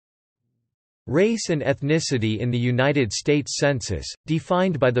Race and ethnicity in the United States Census,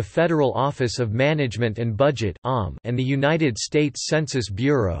 defined by the Federal Office of Management and Budget and the United States Census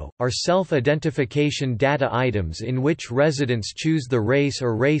Bureau, are self-identification data items in which residents choose the race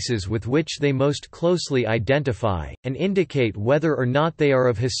or races with which they most closely identify, and indicate whether or not they are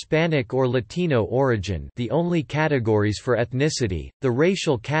of Hispanic or Latino origin, the only categories for ethnicity. The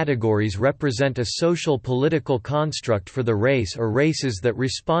racial categories represent a social-political construct for the race or races that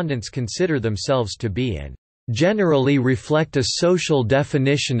respondents consider themselves to be and generally reflect a social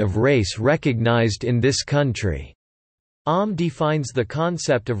definition of race recognized in this country. Defines the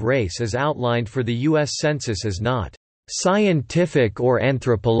concept of race as outlined for the U.S. Census as not scientific or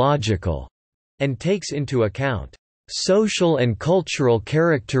anthropological, and takes into account social and cultural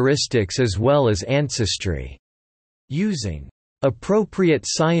characteristics as well as ancestry, using appropriate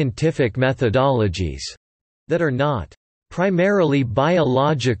scientific methodologies that are not primarily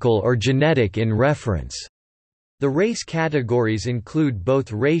biological or genetic in reference. The race categories include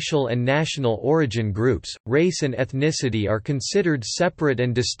both racial and national origin groups. Race and ethnicity are considered separate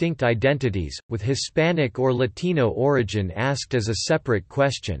and distinct identities, with Hispanic or Latino origin asked as a separate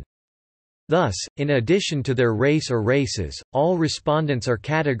question. Thus, in addition to their race or races, all respondents are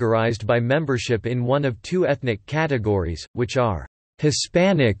categorized by membership in one of two ethnic categories, which are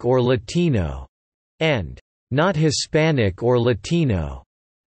Hispanic or Latino and not Hispanic or Latino.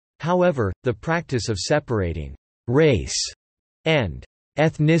 However, the practice of separating race and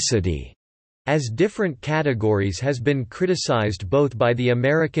ethnicity as different categories has been criticized both by the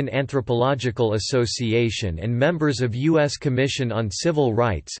American Anthropological Association and members of U.S. Commission on Civil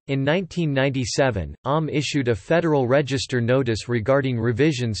Rights. In 1997, issued a Federal Register notice regarding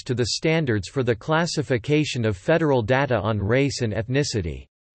revisions to the standards for the classification of federal data on race and ethnicity.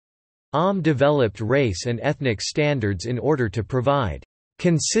 Developed race and ethnic standards in order to provide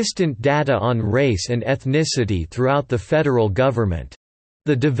consistent data on race and ethnicity throughout the federal government.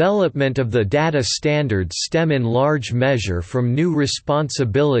 The development of the data standards stem in large measure from new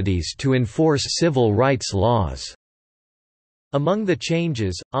responsibilities to enforce civil rights laws. Among the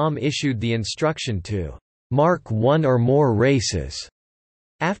changes, issued the instruction to mark one or more races.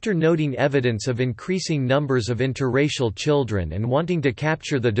 After noting evidence of increasing numbers of interracial children and wanting to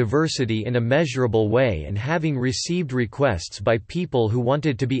capture the diversity in a measurable way and having received requests by people who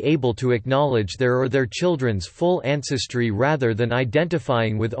wanted to be able to acknowledge their or their children's full ancestry rather than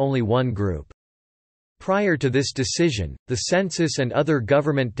identifying with only one group. Prior to this decision, the census and other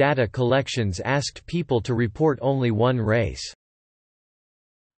government data collections asked people to report only one race.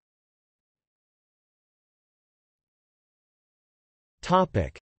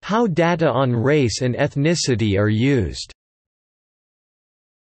 How data on race and ethnicity are used.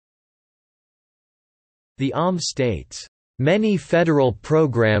 The states, "Many federal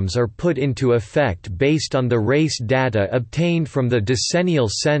programs are put into effect based on the race data obtained from the decennial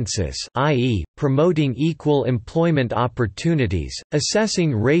census, i.e., promoting equal employment opportunities,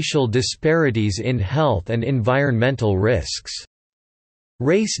 assessing racial disparities in health and environmental risks.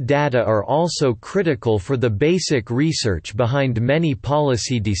 Race data are also critical for the basic research behind many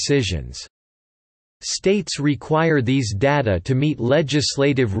policy decisions. States require these data to meet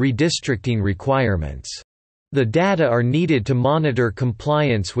legislative redistricting requirements. The data are needed to monitor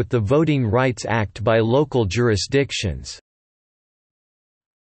compliance with the Voting Rights Act by local jurisdictions."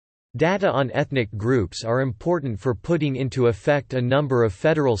 Data on ethnic groups are important for putting into effect a number of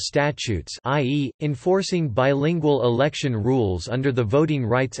federal statutes, i.e., enforcing bilingual election rules under the Voting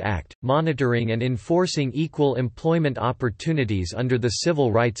Rights Act, monitoring and enforcing equal employment opportunities under the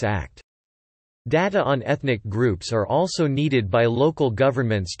Civil Rights Act. Data on ethnic groups are also needed by local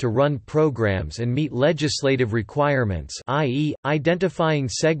governments to run programs and meet legislative requirements, i.e., identifying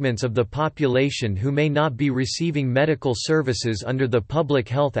segments of the population who may not be receiving medical services under the Public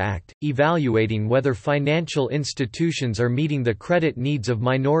Health Act, evaluating whether financial institutions are meeting the credit needs of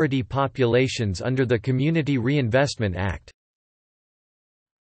minority populations under the Community Reinvestment Act.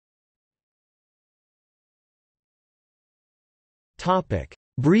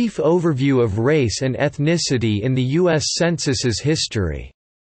 Brief overview of race and ethnicity in the U.S. Census's history.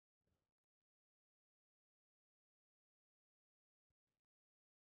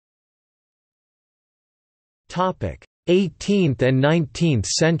 Topic: 18th and 19th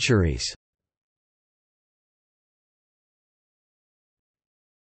centuries.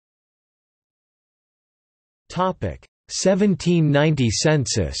 Topic: 1790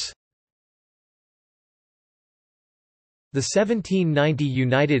 census. The 1790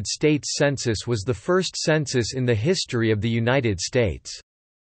 United States Census was the first census in the history of the United States.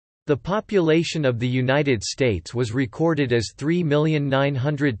 The population of the United States was recorded as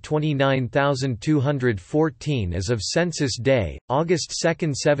 3,929,214 as of Census Day, August 2,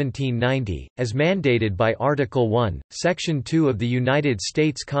 1790, as mandated by Article 1, Section 2 of the United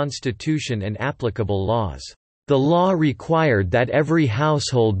States Constitution and applicable laws. The law required that every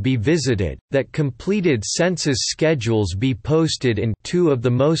household be visited, that completed census schedules be posted in two of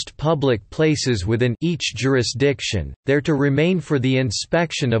the most public places within each jurisdiction, there to remain for the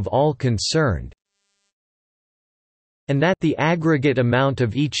inspection of all concerned, and that the aggregate amount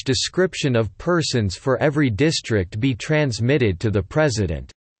of each description of persons for every district be transmitted to the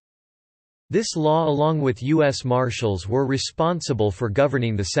President. This law along with U.S. Marshals were responsible for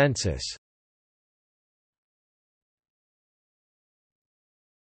governing the census.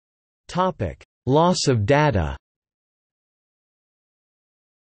 Loss of data.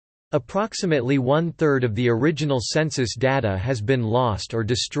 Approximately one-third of the original census data has been lost or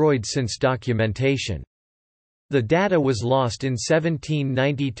destroyed since documentation. The data was lost in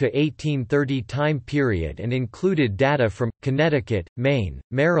 1790 to 1830 time period and included data from Connecticut, Maine,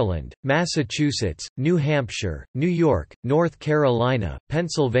 Maryland, Massachusetts, New Hampshire, New York, North Carolina,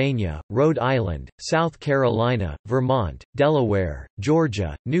 Pennsylvania, Rhode Island, South Carolina, Vermont, Delaware,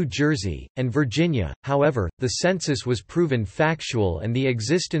 Georgia, New Jersey, and Virginia. However, the census was proven factual and the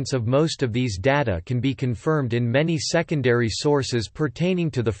existence of most of these data can be confirmed in many secondary sources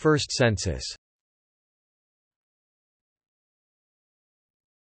pertaining to the first census.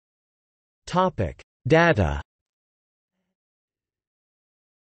 Data.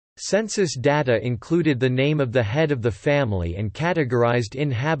 Census data included the name of the head of the family and categorized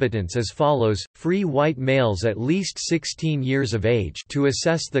inhabitants as follows: free white males at least 16 years of age to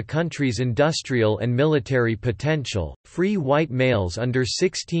assess the country's industrial and military potential, free white males under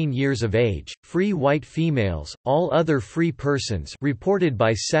 16 years of age, free white females, all other free persons reported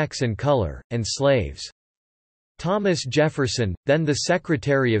by sex and color, and slaves. Thomas Jefferson, then the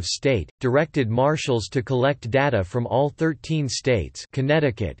Secretary of State, directed marshals to collect data from all 13 states: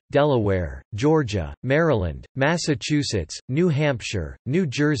 Connecticut, Delaware, Georgia, Maryland, Massachusetts, New Hampshire, New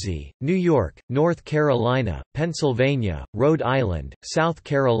Jersey, New York, North Carolina, Pennsylvania, Rhode Island, South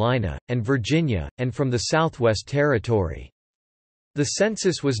Carolina, and Virginia, and from the Southwest Territory. The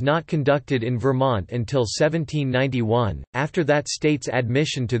census was not conducted in Vermont until 1791, after that state's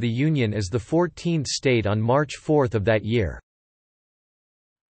admission to the Union as the 14th state on March 4 of that year.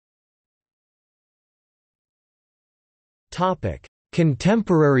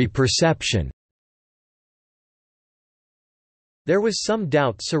 Contemporary perception. There was some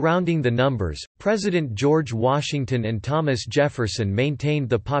doubt surrounding the numbers. President George Washington and Thomas Jefferson maintained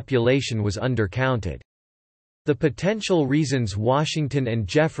the population was undercounted. The potential reasons Washington and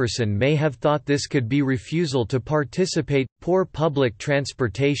Jefferson may have thought this could be refusal to participate, poor public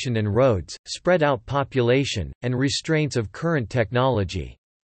transportation and roads, spread out population, and restraints of current technology.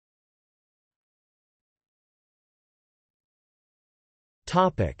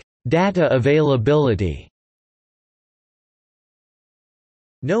 Data availability.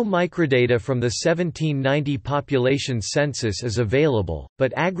 No microdata from the 1790 population census is available,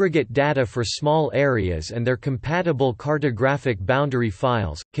 but aggregate data for small areas and their compatible cartographic boundary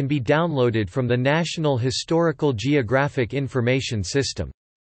files can be downloaded from the National Historical Geographic Information System.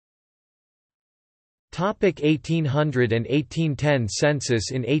 1800 and 1810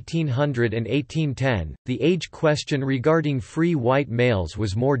 census. In 1800 and 1810, the age question regarding free white males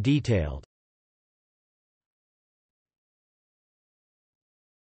was more detailed.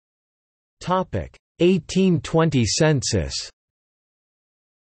 1820 census.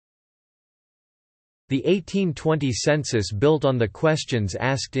 The 1820 census built on the questions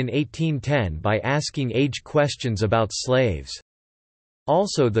asked in 1810 by asking age questions about slaves.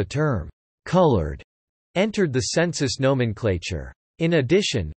 Also, the term, "colored," entered the census nomenclature. In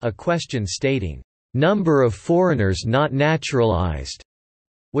addition, a question stating, "number of foreigners not naturalized,"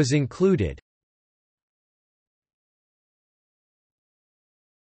 was included.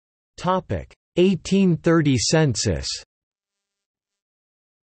 1830 census.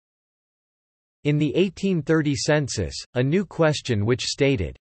 In the 1830 census, a new question which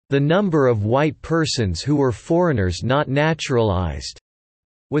stated, "the number of white persons who were foreigners not naturalized,"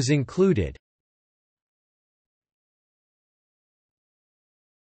 was included.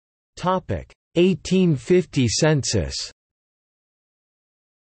 1850 census.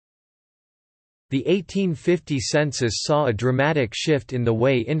 The 1850 census saw a dramatic shift in the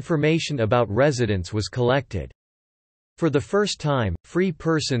way information about residents was collected. For the first time, free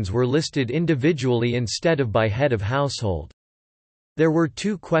persons were listed individually instead of by head of household. There were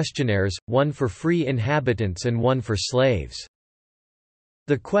two questionnaires, one for free inhabitants and one for slaves.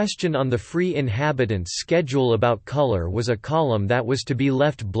 The question on the free inhabitants schedule about color was a column that was to be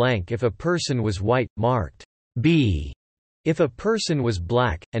left blank if a person was white, marked B if a person was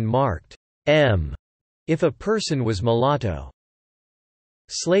black, and marked M if a person was mulatto.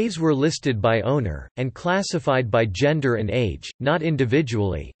 Slaves were listed by owner, and classified by gender and age, not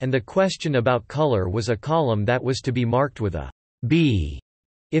individually, and the question about color was a column that was to be marked with a B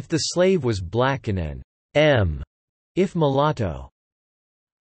if the slave was black and an M if mulatto.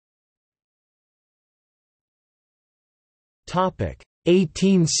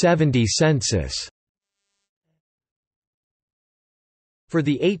 1870 census. For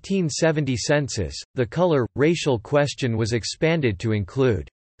the 1870 census, the color-racial question was expanded to include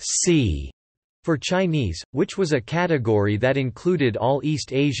C for Chinese, which was a category that included all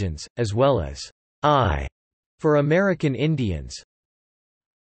East Asians, as well as I for American Indians.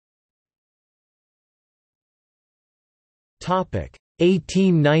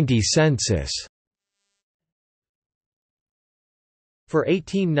 1890 census. For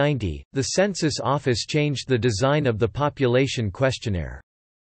 1890, the Census Office changed the design of the population questionnaire.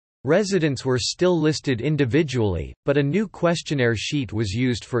 Residents were still listed individually, but a new questionnaire sheet was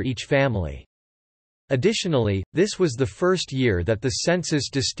used for each family. Additionally, this was the first year that the census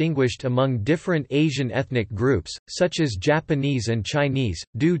distinguished among different Asian ethnic groups, such as Japanese and Chinese,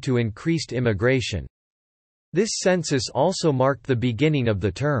 due to increased immigration. This census also marked the beginning of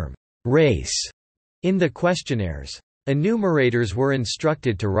the term race in the questionnaires. Enumerators were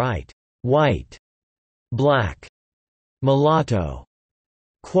instructed to write white, black, mulatto,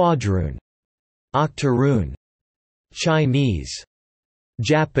 quadroon, octoroon, Chinese,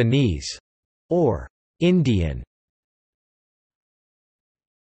 Japanese, or Indian.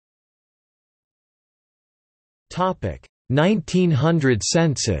 Topic: 1900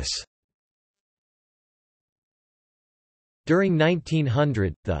 census. During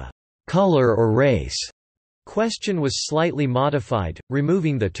 1900, the color or race question was slightly modified,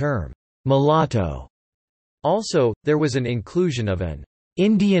 removing the term mulatto. Also, there was an inclusion of an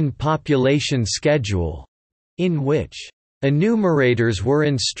Indian population schedule, in which enumerators were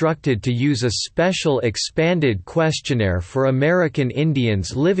instructed to use a special expanded questionnaire for American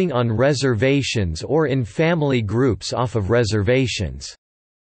Indians living on reservations or in family groups off of reservations.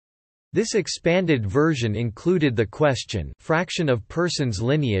 This expanded version included the question fraction of person's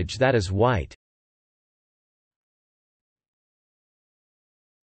lineage that is white.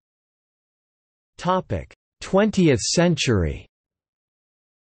 Topic: 20th century.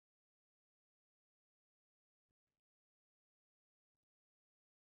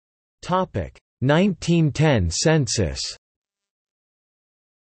 Topic: 1910 census.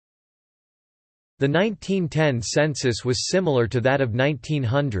 The 1910 census was similar to that of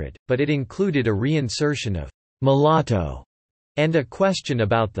 1900, but it included a reinsertion of mulatto and a question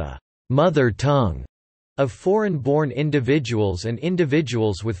about the mother tongue of foreign-born individuals and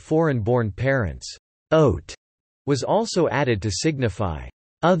individuals with foreign-born parents. Oat was also added to signify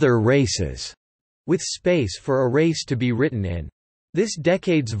other races, with space for a race to be written in. This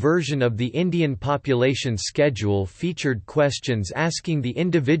decade's version of the Indian population schedule featured questions asking the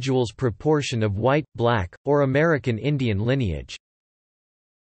individual's proportion of white, black, or American Indian lineage.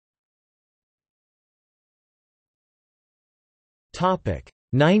 Topic: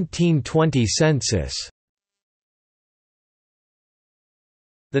 1920 census.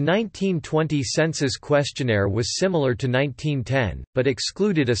 The 1920 census questionnaire was similar to 1910, but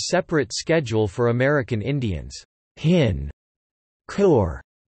excluded a separate schedule for American Indians. Hin, Kaur,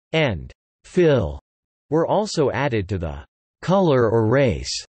 and Phil were also added to the color or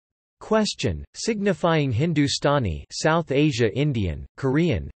race question, signifying Hindustani, South Asia Indian,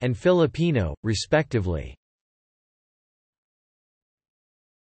 Korean, and Filipino, respectively.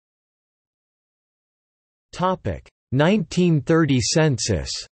 Topic: 1930 census.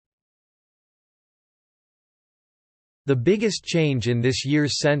 The biggest change in this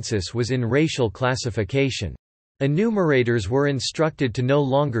year's census was in racial classification. Enumerators were instructed to no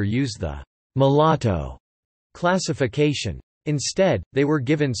longer use the mulatto classification. Instead, they were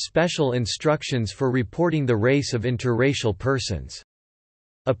given special instructions for reporting the race of interracial persons.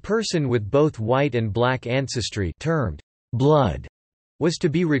 A person with both white and black ancestry, termed blood, was to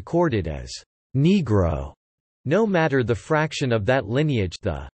be recorded as Negro, no matter the fraction of that lineage,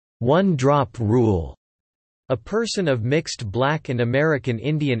 the one-drop rule. A person of mixed black and American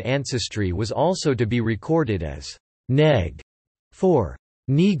Indian ancestry was also to be recorded as neg for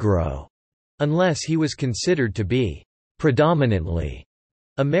Negro, unless he was considered to be predominantly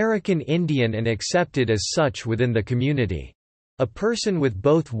American Indian and accepted as such within the community. A person with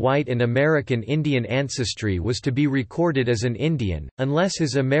both white and American Indian ancestry was to be recorded as an Indian, unless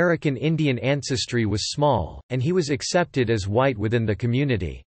his American Indian ancestry was small, and he was accepted as white within the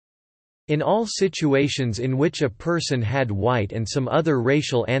community. In all situations in which a person had white and some other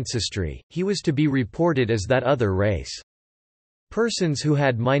racial ancestry, he was to be reported as that other race. Persons who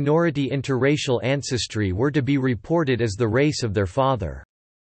had minority interracial ancestry were to be reported as the race of their father.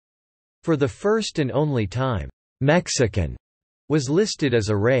 For the first and only time, Mexican was listed as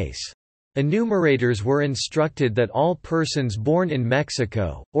a race. Enumerators were instructed that all persons born in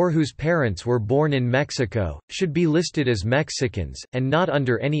Mexico, or whose parents were born in Mexico, should be listed as Mexicans, and not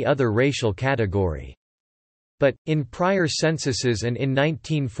under any other racial category. But, in prior censuses and in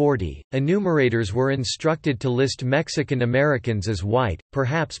 1940, enumerators were instructed to list Mexican Americans as white,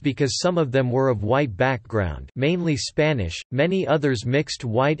 perhaps because some of them were of white background, mainly Spanish, many others mixed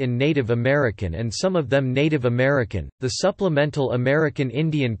white and Native American, and some of them Native American. The supplemental American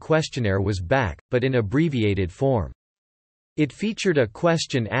Indian questionnaire was back, but in abbreviated form. It featured a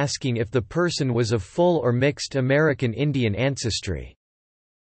question asking if the person was of full or mixed American Indian ancestry.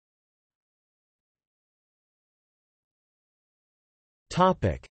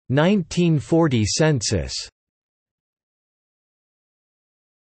 Topic: 1940 census.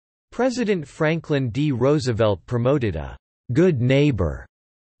 President Franklin D. Roosevelt promoted a "good neighbor"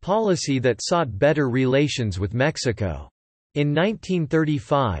 policy that sought better relations with Mexico. In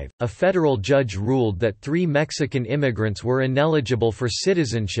 1935, a federal judge ruled that 3 Mexican immigrants were ineligible for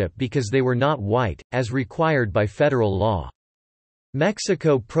citizenship because they were not white, as required by federal law.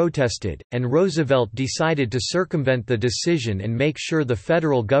 Mexico protested, and Roosevelt decided to circumvent the decision and make sure the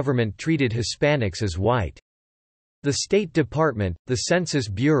federal government treated Hispanics as white. The State Department, the Census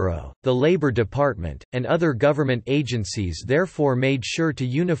Bureau, the Labor Department, and other government agencies therefore made sure to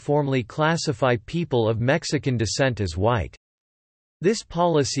uniformly classify people of Mexican descent as white. This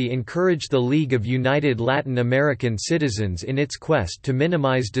policy encouraged the League of United Latin American Citizens in its quest to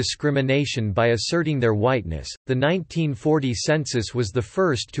minimize discrimination by asserting their whiteness. The 1940 census was the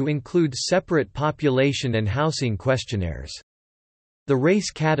first to include separate population and housing questionnaires. The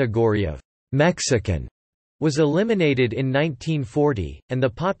race category of Mexican was eliminated in 1940, and the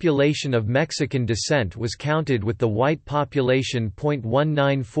population of Mexican descent was counted with the white population.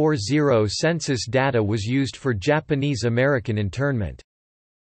 1940 census data was used for Japanese American internment.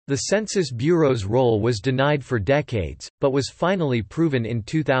 The Census Bureau's role was denied for decades, but was finally proven in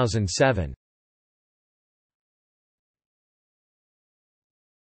 2007.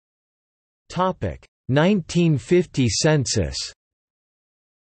 Topic: 1950 census.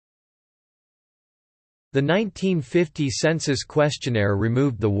 The 1950 census questionnaire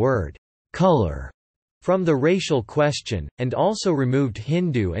removed the word "color" from the racial question, and also removed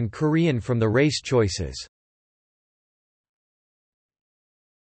Hindu and Korean from the race choices.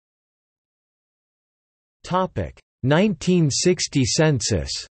 Topic: 1960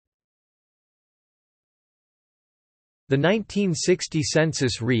 census. The 1960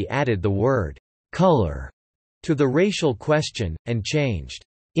 census re-added the word "color" to the racial question, and changed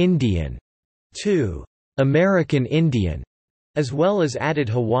 "Indian" to American Indian, as well as added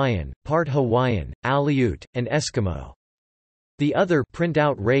Hawaiian, part Hawaiian, Aleut, and Eskimo. The other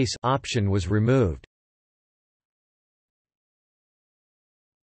print-out race option was removed.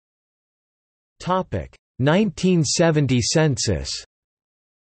 Topic: 1970 census.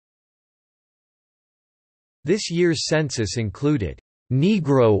 This year's census included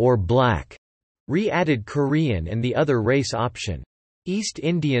Negro or Black, re-added Korean, and the other race option. East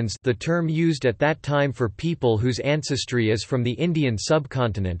Indians, the term used at that time for people whose ancestry is from the Indian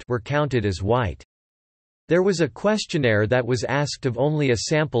subcontinent, were counted as white. There was a questionnaire that was asked of only a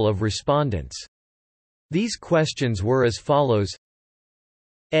sample of respondents. These questions were as follows: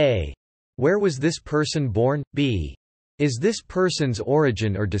 A. Where was this person born? B. Is this person's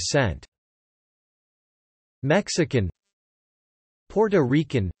origin or descent Mexican, Puerto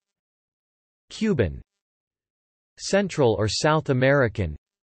Rican, Cuban, Central or South American,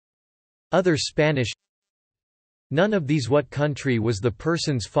 other Spanish? None of these. What country was the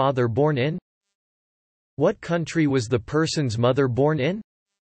person's father born in? What country was the person's mother born in?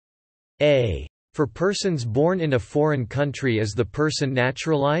 A. For persons born in a foreign country, is the person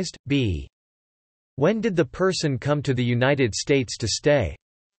naturalized? B. When did the person come to the United States to stay?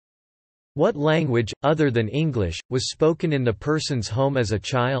 What language, other than English, was spoken in the person's home as a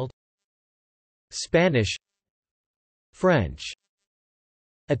child? Spanish, French,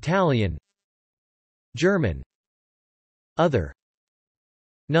 Italian, German, other.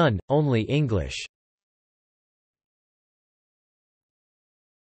 None, only English.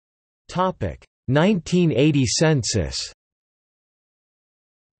 Topic: 1980 census.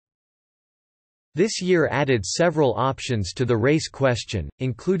 This year added several options to the race question,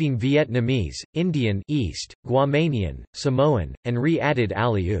 including Vietnamese, Indian East, Guamanian, Samoan, and re-added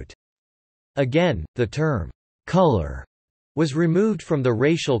Aleut. Again, the term, color, was removed from the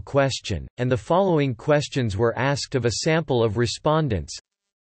racial question, and the following questions were asked of a sample of respondents.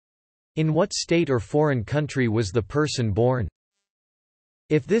 In what state or foreign country was the person born?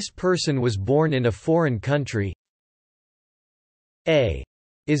 If this person was born in a foreign country, A.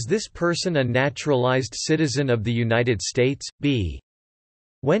 Is this person a naturalized citizen of the United States? B.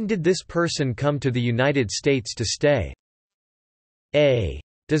 When did this person come to the United States to stay? A.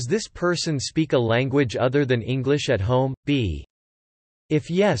 Does this person speak a language other than English at home? B. If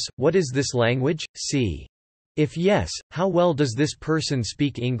yes, what is this language? C. If yes, how well does this person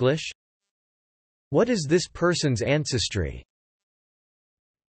speak English? What is this person's ancestry?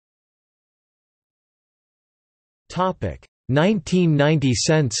 Topic: 1990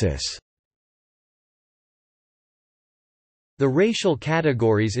 census. The racial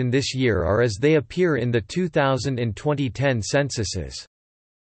categories in this year are as they appear in the 2000 and 2010 censuses.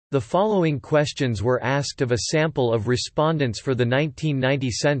 The following questions were asked of a sample of respondents for the 1990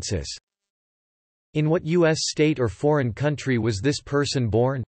 census. In what U.S. state or foreign country was this person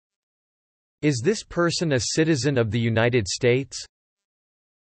born? Is this person a citizen of the United States?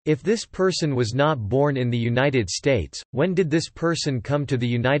 If this person was not born in the United States, when did this person come to the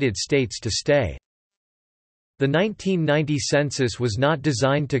United States to stay? The 1990 census was not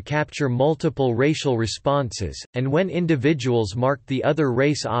designed to capture multiple racial responses, and when individuals marked the other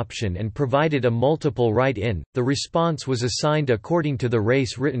race option and provided a multiple write-in, the response was assigned according to the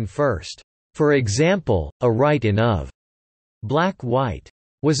race written first. For example, a write-in of black-white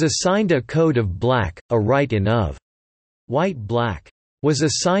was assigned a code of black, a write-in of white-black was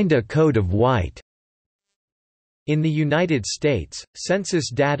assigned a code of white. In the United States, census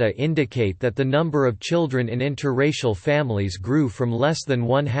data indicate that the number of children in interracial families grew from less than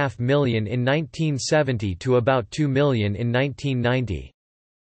 1/2 million in 1970 to about 2 million in 1990.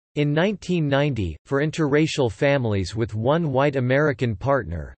 In 1990, for interracial families with one white American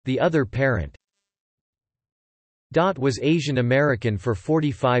partner, the other parent was Asian American for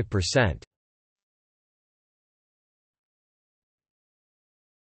 45%.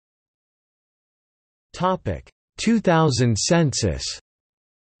 2000 census.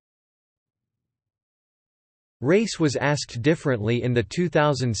 Race was asked differently in the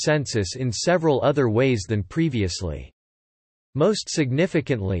 2000 census in several other ways than previously. Most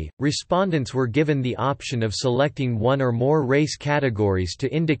significantly, respondents were given the option of selecting one or more race categories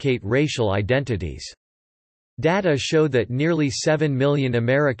to indicate racial identities. Data show that nearly 7 million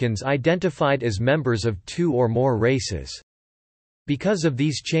Americans identified as members of two or more races. Because of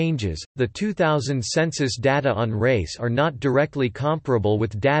these changes, the 2000 census data on race are not directly comparable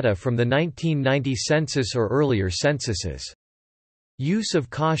with data from the 1990 census or earlier censuses. Use of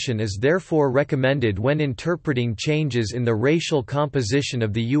caution is therefore recommended when interpreting changes in the racial composition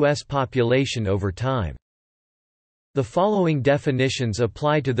of the U.S. population over time. The following definitions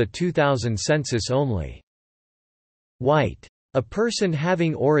apply to the 2000 census only. White. A person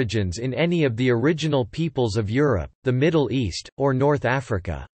having origins in any of the original peoples of Europe, the Middle East, or North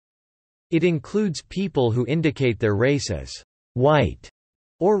Africa. It includes people who indicate their race as white,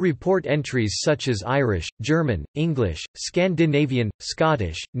 or report entries such as Irish, German, English, Scandinavian,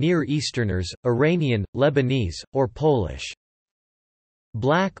 Scottish, Near Easterners, Iranian, Lebanese, or Polish.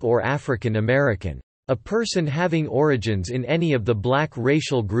 Black or African American. A person having origins in any of the black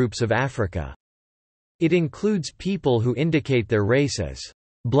racial groups of Africa. It includes people who indicate their race as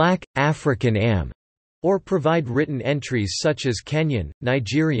Black, African Am, or provide written entries such as Kenyan,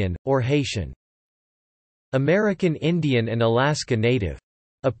 Nigerian, or Haitian. American Indian and Alaska Native.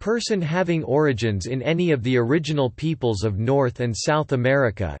 A person having origins in any of the original peoples of North and South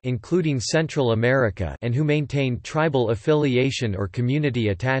America, including Central America, and who maintain tribal affiliation or community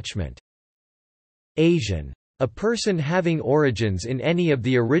attachment. Asian. A person having origins in any of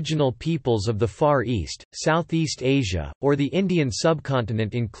the original peoples of the Far East, Southeast Asia, or the Indian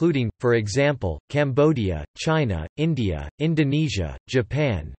subcontinent including, for example, Cambodia, China, India, Indonesia,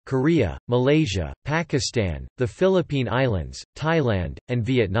 Japan, Korea, Malaysia, Pakistan, the Philippine Islands, Thailand, and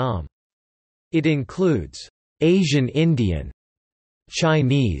Vietnam. It includes Asian Indian,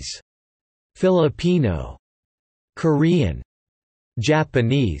 Chinese, Filipino, Korean,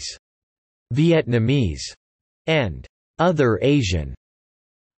 Japanese, Vietnamese, and other Asian.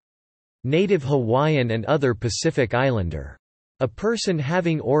 Native Hawaiian and other Pacific Islander. A person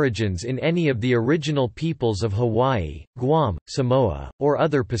having origins in any of the original peoples of Hawaii, Guam, Samoa, or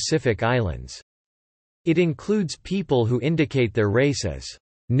other Pacific Islands. It includes people who indicate their race as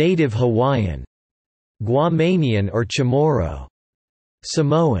Native Hawaiian, Guamanian or Chamorro,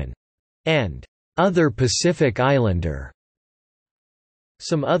 Samoan, and other Pacific Islander.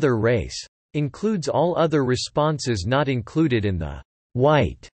 Some other race includes all other responses not included in the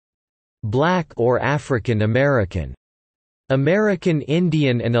white, black or African American, American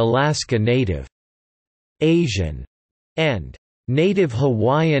Indian and Alaska Native, Asian, and Native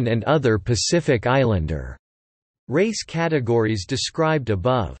Hawaiian and other Pacific Islander race categories described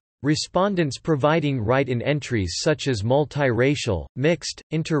above. Respondents providing right-in entries such as multiracial, mixed,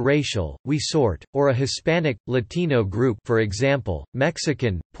 interracial, we sort, or a Hispanic, Latino group, for example,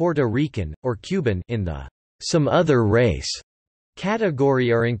 Mexican, Puerto Rican, or Cuban, in the some other race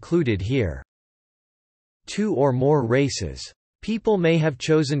category are included here. Two or more races. People may have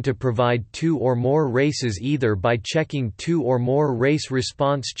chosen to provide two or more races either by checking two or more race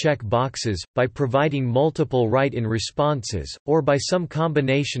response check boxes, by providing multiple right-in responses, or by some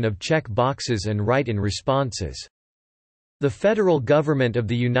combination of check boxes and right-in responses. The federal government of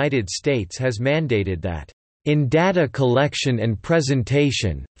the United States has mandated that, "In data collection and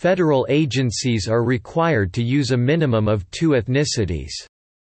presentation, federal agencies are required to use a minimum of two ethnicities,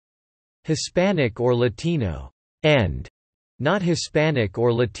 Hispanic or Latino, and not Hispanic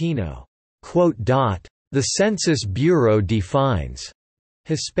or Latino." The Census Bureau defines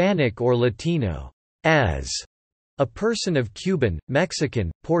Hispanic or Latino as a person of Cuban,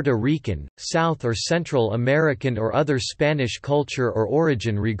 Mexican, Puerto Rican, South or Central American or other Spanish culture or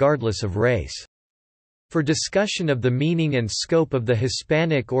origin regardless of race. For discussion of the meaning and scope of the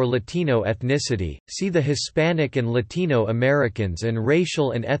Hispanic or Latino ethnicity, see the Hispanic and Latino Americans and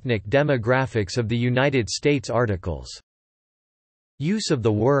Racial and Ethnic Demographics of the United States articles. Use of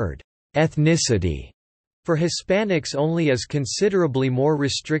the word ethnicity for Hispanics only is considerably more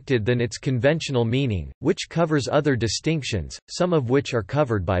restricted than its conventional meaning, which covers other distinctions, some of which are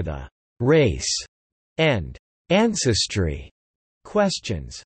covered by the race and ancestry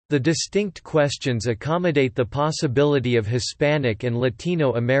questions. The distinct questions accommodate the possibility of Hispanic and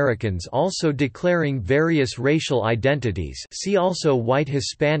Latino Americans also declaring various racial identities. See also White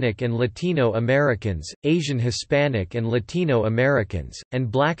Hispanic and Latino Americans, Asian Hispanic and Latino Americans, and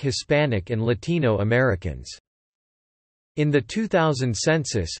Black Hispanic and Latino Americans. In the 2000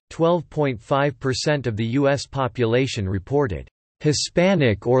 census, 12.5% of the U.S. population reported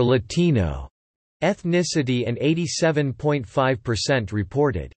Hispanic or Latino ethnicity and 87.5%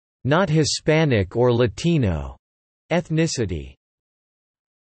 reported not Hispanic or Latino ethnicity.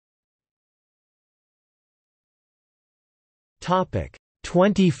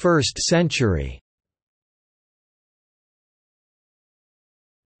 21st century.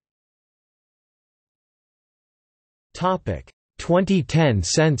 Topic: 2010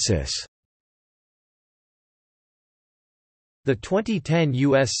 census. The 2010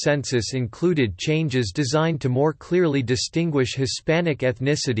 U.S. Census included changes designed to more clearly distinguish Hispanic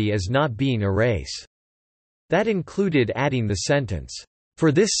ethnicity as not being a race. That included adding the sentence,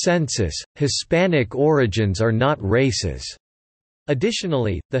 "For this census, Hispanic origins are not races."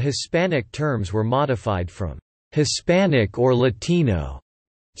 Additionally, the Hispanic terms were modified from Hispanic or Latino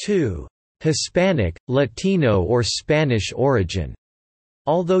to Hispanic, Latino or Spanish origin.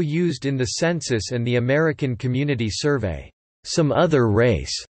 Although used in the census and the American Community Survey, some other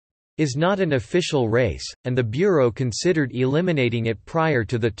race is not an official race, and the Bureau considered eliminating it prior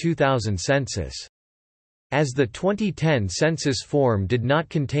to the 2000 census. As the 2010 census form did not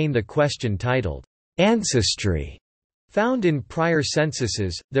contain the question titled, "Ancestry," found in prior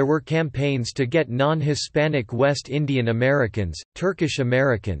censuses, there were campaigns to get non-Hispanic West Indian Americans, Turkish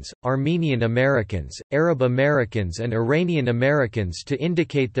Americans, Armenian Americans, Arab Americans and Iranian Americans to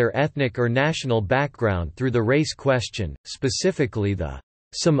indicate their ethnic or national background through the race question, specifically the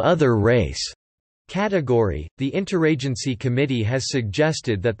 "some other race" category. The Interagency Committee has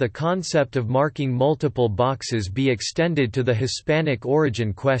suggested that the concept of marking multiple boxes be extended to the Hispanic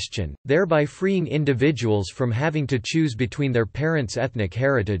origin question, thereby freeing individuals from having to choose between their parents' ethnic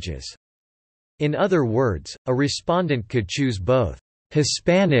heritages. In other words, a respondent could choose both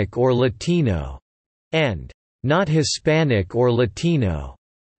Hispanic or Latino and not Hispanic or Latino.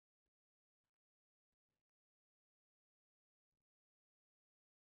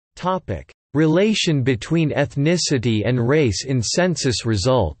 Topic: Relation between ethnicity and race in census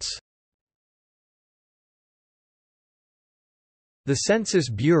results. The Census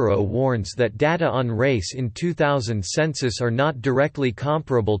Bureau warns that data on race in 2000 census are not directly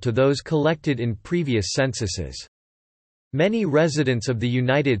comparable to those collected in previous censuses. Many residents of the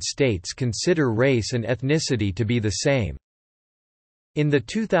United States consider race and ethnicity to be the same. In the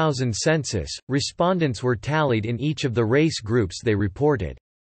 2000 census, respondents were tallied in each of the race groups they reported.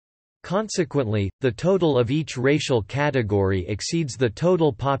 Consequently, the total of each racial category exceeds the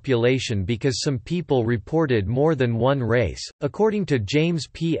total population because some people reported more than one race. According to James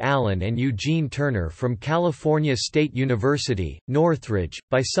P. Allen and Eugene Turner from California State University, Northridge,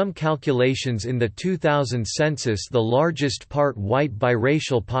 by some calculations in the 2000 census, the largest part white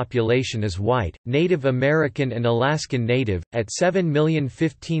biracial population is white, Native American and Alaskan Native, at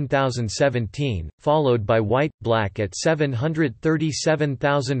 7,015,017, followed by white, black at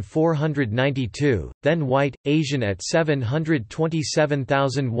 737,492, then white, Asian at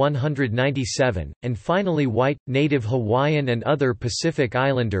 727,197, and finally white, Native Hawaiian and other Pacific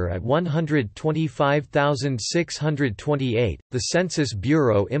Islander at 125,628. The Census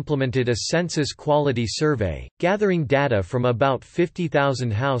Bureau implemented a census quality survey, gathering data from about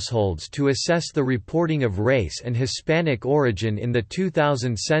 50,000 households to assess the reporting of race and Hispanic origin in the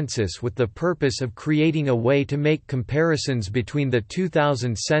 2000 census with the purpose of creating a way to make comparisons between the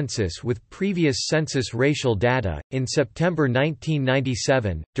 2000 census with previous census racial data. In September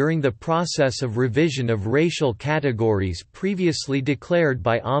 1997, during the process of revision of racial categories previously declared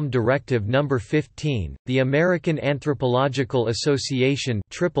by Directive No. 15, the American Anthropological Association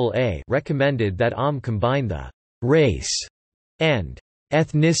AAA recommended that combine the race and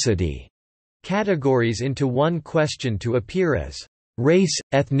ethnicity categories into one question to appear as race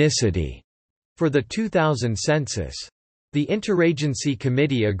ethnicity for the 2000 census. The Interagency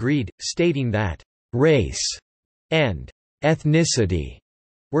Committee agreed, stating that race and ethnicity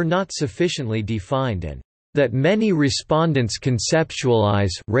were not sufficiently defined and that many respondents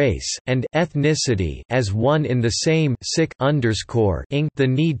conceptualize race and ethnicity as one in the same the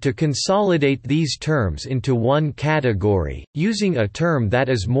need to consolidate these terms into one category, using a term that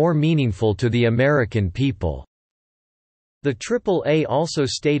is more meaningful to the American people. The AAA also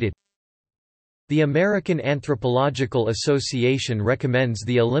stated, the American Anthropological Association recommends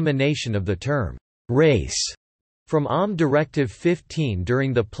the elimination of the term race from Directive 15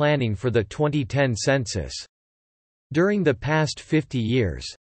 during the planning for the 2010 census. During the past 50 years,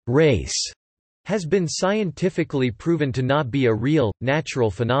 race has been scientifically proven to not be a real,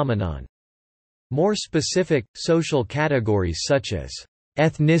 natural phenomenon. More specific, social categories such as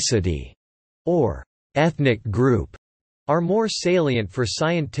ethnicity or ethnic group are more salient for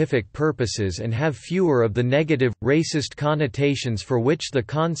scientific purposes and have fewer of the negative, racist connotations for which the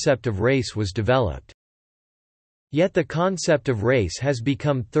concept of race was developed. Yet the concept of race has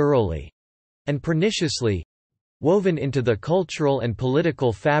become thoroughly—and perniciously—woven into the cultural and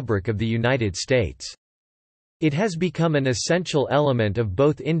political fabric of the United States. It has become an essential element of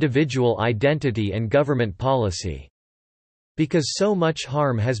both individual identity and government policy. Because so much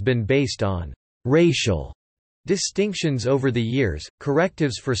harm has been based on racial distinctions over the years,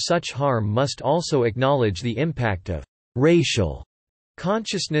 correctives for such harm must also acknowledge the impact of racial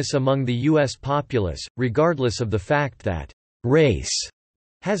consciousness among the U.S. populace, regardless of the fact that race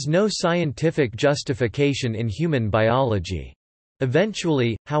has no scientific justification in human biology.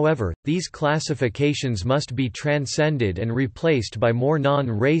 Eventually, however, these classifications must be transcended and replaced by more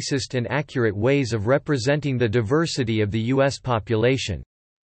non-racist and accurate ways of representing the diversity of the U.S. population.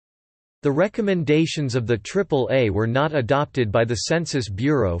 The recommendations of the AAA were not adopted by the Census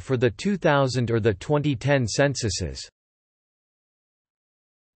Bureau for the 2000 or the 2010 censuses.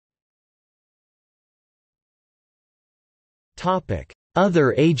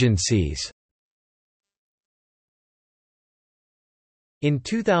 Other agencies. In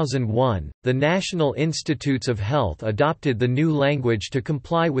 2001, the National Institutes of Health adopted the new language to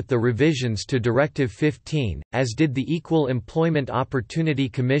comply with the revisions to Directive 15, as did the Equal Employment Opportunity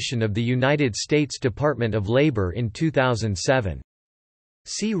Commission of the United States Department of Labor in 2007.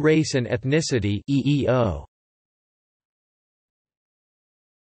 See Race and Ethnicity (EEO).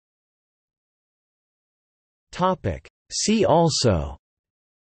 See also: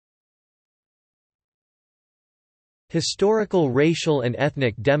 Historical racial and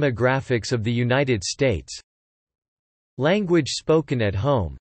ethnic demographics of the United States. Language spoken at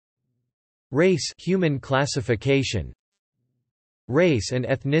home. Race human classification. Race and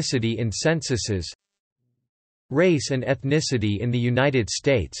ethnicity in censuses. Race and ethnicity in the United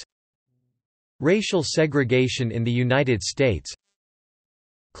States. Racial segregation in the United States.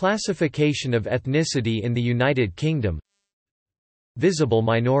 Classification of ethnicity in the United Kingdom. Visible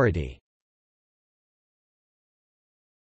minority.